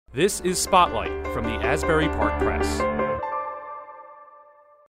This is Spotlight from the Asbury Park Press.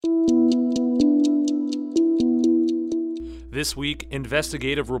 This week,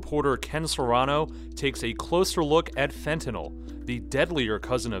 investigative reporter Ken Serrano takes a closer look at fentanyl, the deadlier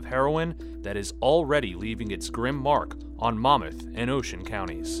cousin of heroin that is already leaving its grim mark on Monmouth and Ocean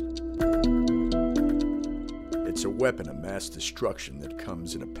counties. It's a weapon of mass destruction that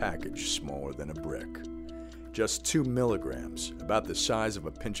comes in a package smaller than a brick. Just 2 milligrams, about the size of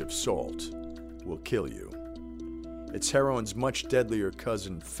a pinch of salt, will kill you. It's heroin's much deadlier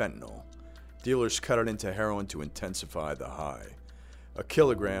cousin, fentanyl. Dealers cut it into heroin to intensify the high. A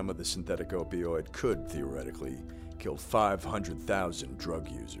kilogram of the synthetic opioid could, theoretically, kill 500,000 drug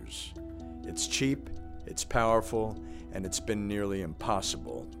users. It's cheap, it's powerful, and it's been nearly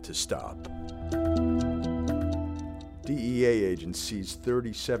impossible to stop. DEA agents seized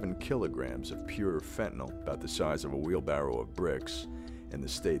 37 kilograms of pure fentanyl, about the size of a wheelbarrow of bricks, in the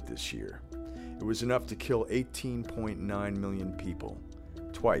state this year. It was enough to kill 18.9 million people,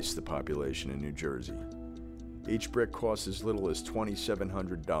 twice the population in New Jersey. Each brick costs as little as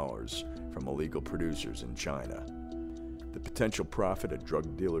 $2,700 from illegal producers in China. The potential profit a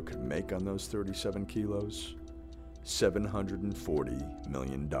drug dealer could make on those 37 kilos? $740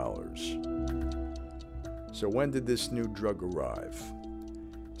 million. So when did this new drug arrive?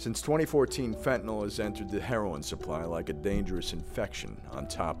 Since 2014, fentanyl has entered the heroin supply like a dangerous infection on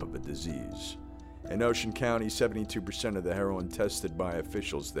top of a disease. In Ocean County, 72% of the heroin tested by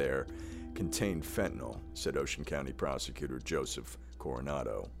officials there contained fentanyl, said Ocean County Prosecutor Joseph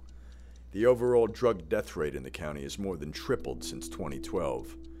Coronado. The overall drug death rate in the county has more than tripled since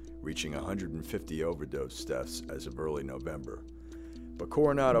 2012, reaching 150 overdose deaths as of early November. But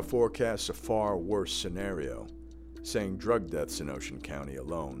Coronado forecasts a far worse scenario, saying drug deaths in Ocean County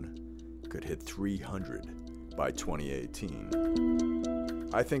alone could hit 300 by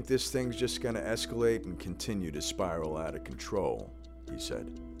 2018. I think this thing's just going to escalate and continue to spiral out of control, he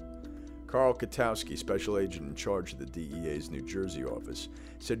said. Carl Katowski, special agent in charge of the DEA's New Jersey office,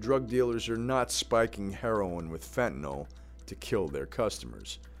 said drug dealers are not spiking heroin with fentanyl to kill their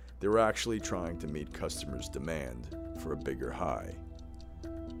customers. They're actually trying to meet customers' demand for a bigger high.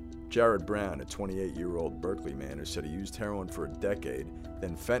 Jared Brown, a 28-year-old Berkeley man who said he used heroin for a decade,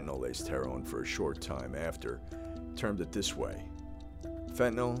 then fentanyl-laced heroin for a short time after, termed it this way: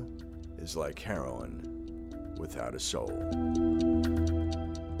 fentanyl is like heroin without a soul.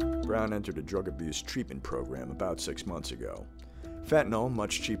 Brown entered a drug abuse treatment program about 6 months ago. Fentanyl,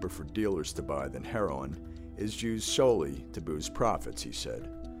 much cheaper for dealers to buy than heroin, is used solely to boost profits, he said.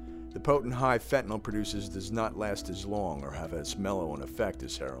 The potent high fentanyl produces does not last as long or have as mellow an effect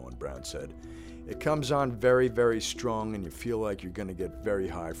as heroin, Brown said. It comes on very, very strong and you feel like you're going to get very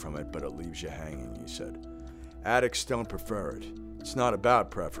high from it, but it leaves you hanging, he said. Addicts don't prefer it. It's not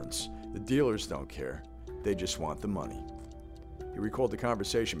about preference. The dealers don't care. They just want the money. He recalled the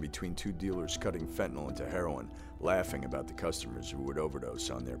conversation between 2 dealers cutting fentanyl into heroin, laughing about the customers who would overdose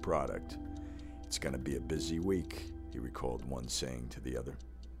on their product. It's going to be a busy week, he recalled one saying to the other.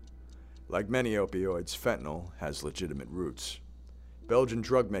 Like many opioids, fentanyl has legitimate roots. Belgian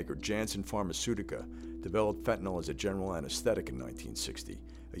drug maker Janssen Pharmaceutica developed fentanyl as a general anesthetic in 1960,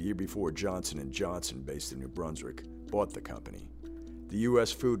 a year before Johnson & Johnson, based in New Brunswick, bought the company. The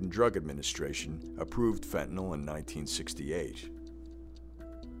U.S. Food and Drug Administration approved fentanyl in 1968.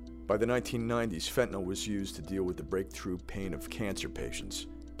 By the 1990s, fentanyl was used to deal with the breakthrough pain of cancer patients,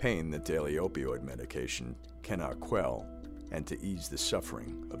 pain that daily opioid medication cannot quell, and to ease the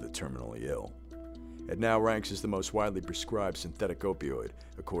suffering of the terminally ill. It now ranks as the most widely prescribed synthetic opioid,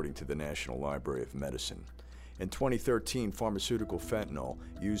 according to the National Library of Medicine. In 2013, pharmaceutical fentanyl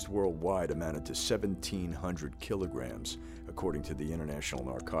used worldwide amounted to 1,700 kilograms, according to the International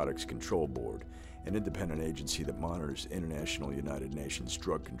Narcotics Control Board, an independent agency that monitors international United Nations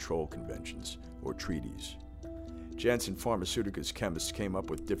drug control conventions, or treaties. Janssen Pharmaceuticals chemists came up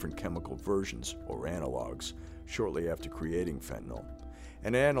with different chemical versions, or analogs, shortly after creating fentanyl.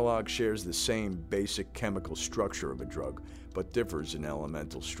 An analog shares the same basic chemical structure of a drug, but differs in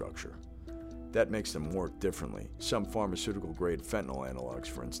elemental structure. That makes them work differently. Some pharmaceutical-grade fentanyl analogs,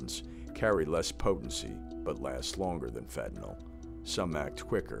 for instance, carry less potency, but last longer than fentanyl. Some act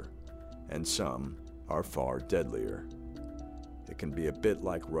quicker, and some are far deadlier. It can be a bit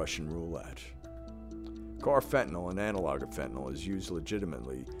like Russian roulette. Carfentanil, an analog of fentanyl, is used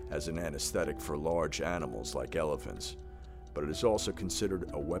legitimately as an anesthetic for large animals like elephants, but it is also considered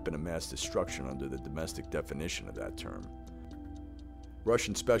a weapon of mass destruction under the domestic definition of that term.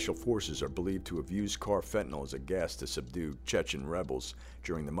 Russian special forces are believed to have used carfentanil as a gas to subdue Chechen rebels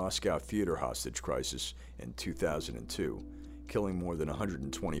during the Moscow theater hostage crisis in 2002, killing more than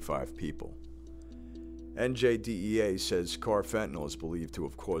 125 people. NJDEA says carfentanil is believed to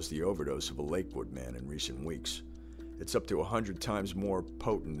have caused the overdose of a Lakewood man in recent weeks. It's up to 100 times more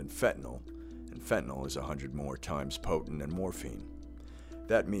potent than fentanyl, and fentanyl is 100 more times potent than morphine.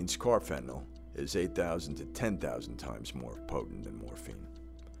 That means carfentanil is 8,000 to 10,000 times more potent than morphine.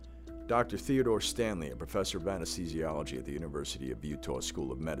 Dr. Theodore Stanley, a professor of anesthesiology at the University of Utah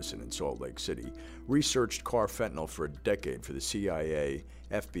School of Medicine in Salt Lake City, researched carfentanil for a decade for the CIA,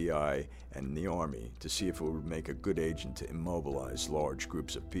 FBI, and the Army to see if it would make a good agent to immobilize large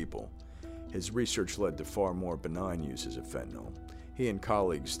groups of people. His research led to far more benign uses of fentanyl. He and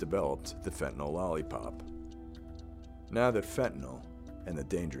colleagues developed the fentanyl lollipop. Now that fentanyl and the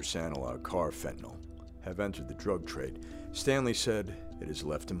dangerous analog carfentanil have entered the drug trade, Stanley said it has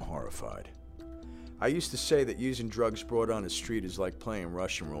left him horrified. I used to say that using drugs brought on the street is like playing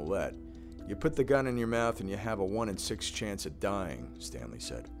Russian roulette. You put the gun in your mouth and you have a 1 in 6 chance of dying, Stanley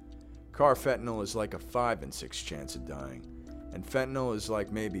said. Carfentanil is like a 5 in 6 chance of dying, and fentanyl is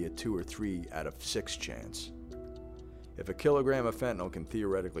like maybe a 2 or 3 out of 6 chance. If a kilogram of fentanyl can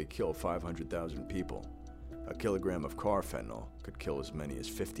theoretically kill 500,000 people, a kilogram of carfentanil could kill as many as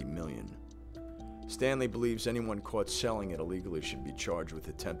 50 million. Stanley believes anyone caught selling it illegally should be charged with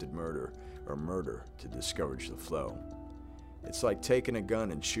attempted murder or murder to discourage the flow. It's like taking a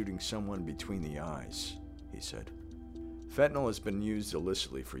gun and shooting someone between the eyes, he said. Fentanyl has been used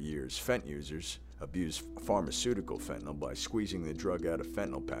illicitly for years. Fent users abuse pharmaceutical fentanyl by squeezing the drug out of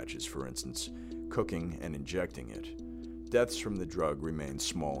fentanyl patches, for instance, cooking and injecting it. Deaths from the drug remain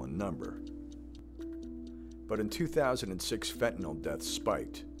small in number. But in 2006, fentanyl deaths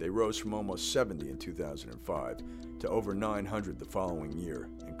spiked. They rose from almost 70 in 2005 to over 900 the following year,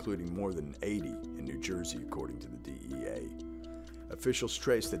 including more than 80 in New Jersey, according to the DEA. Officials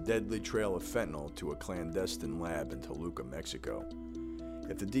traced the deadly trail of fentanyl to a clandestine lab in Toluca, Mexico.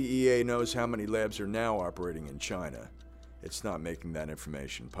 If the DEA knows how many labs are now operating in China, it's not making that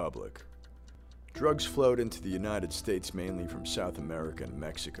information public. Drugs flowed into the United States mainly from South America and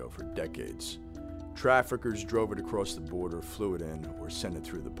Mexico for decades. Traffickers drove it across the border, flew it in, or sent it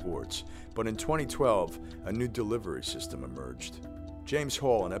through the ports. But in 2012, a new delivery system emerged. James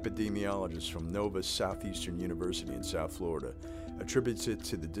Hall, an epidemiologist from Nova Southeastern University in South Florida, attributes it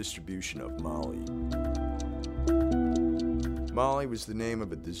to the distribution of Molly. Molly was the name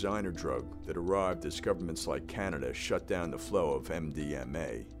of a designer drug that arrived as governments like Canada shut down the flow of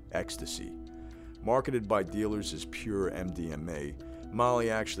MDMA, ecstasy. Marketed by dealers as pure MDMA, Molly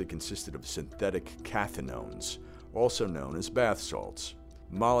actually consisted of synthetic cathinones, also known as bath salts.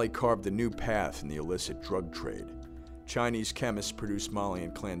 Molly carved a new path in the illicit drug trade. Chinese chemists produced Molly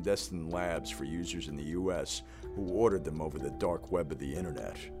in clandestine labs for users in the U.S. who ordered them over the dark web of the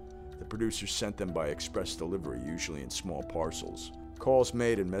internet. The producers sent them by express delivery, usually in small parcels. Calls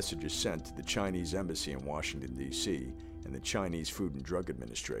made and messages sent to the Chinese embassy in Washington, D.C., and the Chinese Food and Drug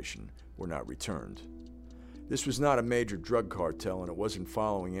Administration were not returned. This was not a major drug cartel, and it wasn't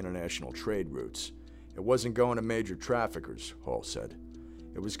following international trade routes. It wasn't going to major traffickers, Hall said.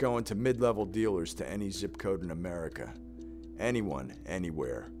 It was going to mid-level dealers to any zip code in America. Anyone,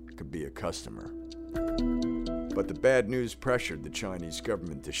 anywhere, could be a customer. But the bad news pressured the Chinese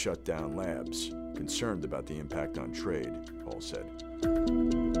government to shut down labs, concerned about the impact on trade, Hall said.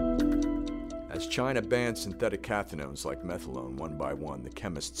 As China banned synthetic cathinones like methylone one by one, the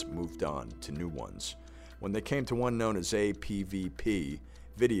chemists moved on to new ones. When they came to one known as APVP,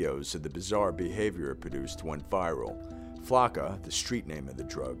 videos of the bizarre behavior it produced went viral. Flakka, the street name of the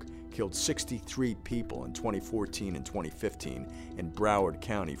drug, killed 63 people in 2014 and 2015 in Broward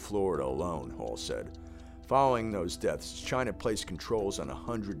County, Florida alone, Hall said. Following those deaths, China placed controls on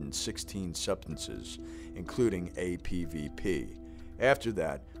 116 substances, including APVP. After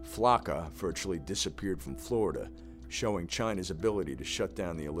that, Flakka virtually disappeared from Florida, showing China's ability to shut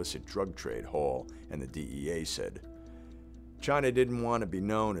down the illicit drug trade, Hall and the DEA said. China didn't want to be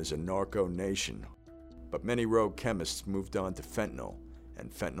known as a narco nation, but many rogue chemists moved on to fentanyl and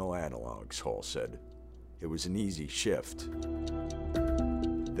fentanyl analogs, Hall said. It was an easy shift.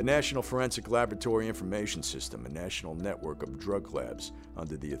 The National Forensic Laboratory Information System, a national network of drug labs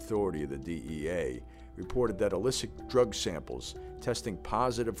under the authority of the DEA, reported that illicit drug samples testing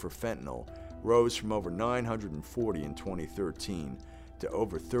positive for fentanyl rose from over 940 in 2013 to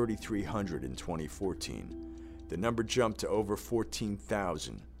over 3,300 in 2014. The number jumped to over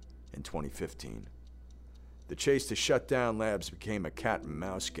 14,000 in 2015. The chase to shut down labs became a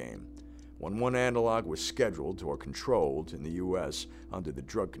cat-and-mouse game. When one analog was scheduled or controlled in the U.S. under the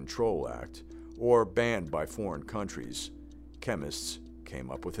Drug Control Act, or banned by foreign countries, chemists came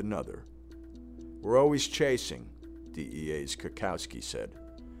up with another. We're always chasing, DEA's Kukowski said.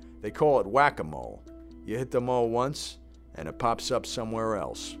 They call it whack-a-mole. You hit the mole once, and it pops up somewhere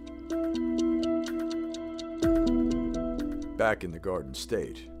else. Back in the Garden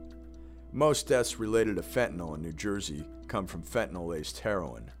State. Most deaths related to fentanyl in New Jersey come from fentanyl-laced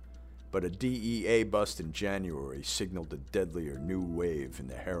heroin, but a DEA bust in January signaled a deadlier new wave in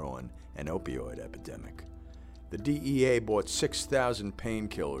the heroin and opioid epidemic. The DEA bought 6,000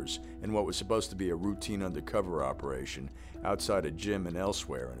 painkillers in what was supposed to be a routine undercover operation outside a gym and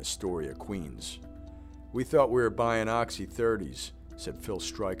elsewhere in Astoria, Queens. We thought we were buying Oxy 30s, said Phil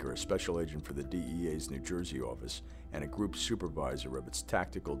Stryker, a special agent for the DEA's New Jersey office and a group supervisor of its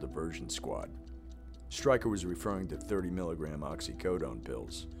tactical diversion squad. Stryker was referring to 30-milligram oxycodone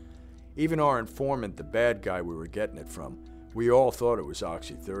pills. Even our informant, the bad guy we were getting it from, we all thought it was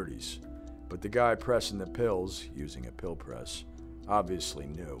Oxy 30s. But the guy pressing the pills, using a pill press, obviously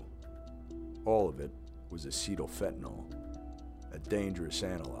knew. All of it was acetylfentanyl, a dangerous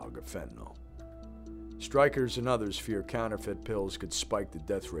analog of fentanyl. Strikers and others fear counterfeit pills could spike the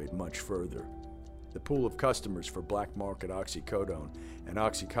death rate much further. The pool of customers for black market oxycodone and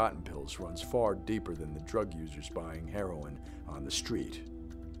Oxycontin pills runs far deeper than the drug users buying heroin on the street.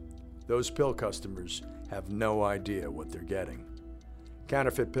 Those pill customers have no idea what they're getting.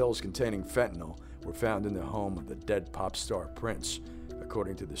 Counterfeit pills containing fentanyl were found in the home of the dead pop star Prince,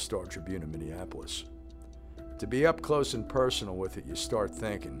 according to the Star Tribune of Minneapolis. To be up close and personal with it, you start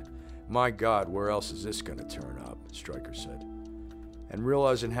thinking, my God, where else is this going to turn up, Stryker said. And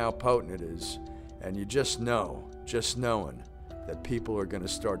realizing how potent it is, and you just knowing that people are going to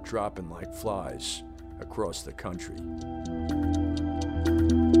start dropping like flies across the country.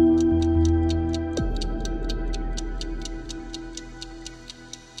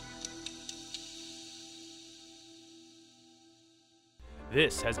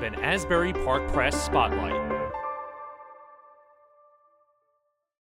 This has been Asbury Park Press Spotlight.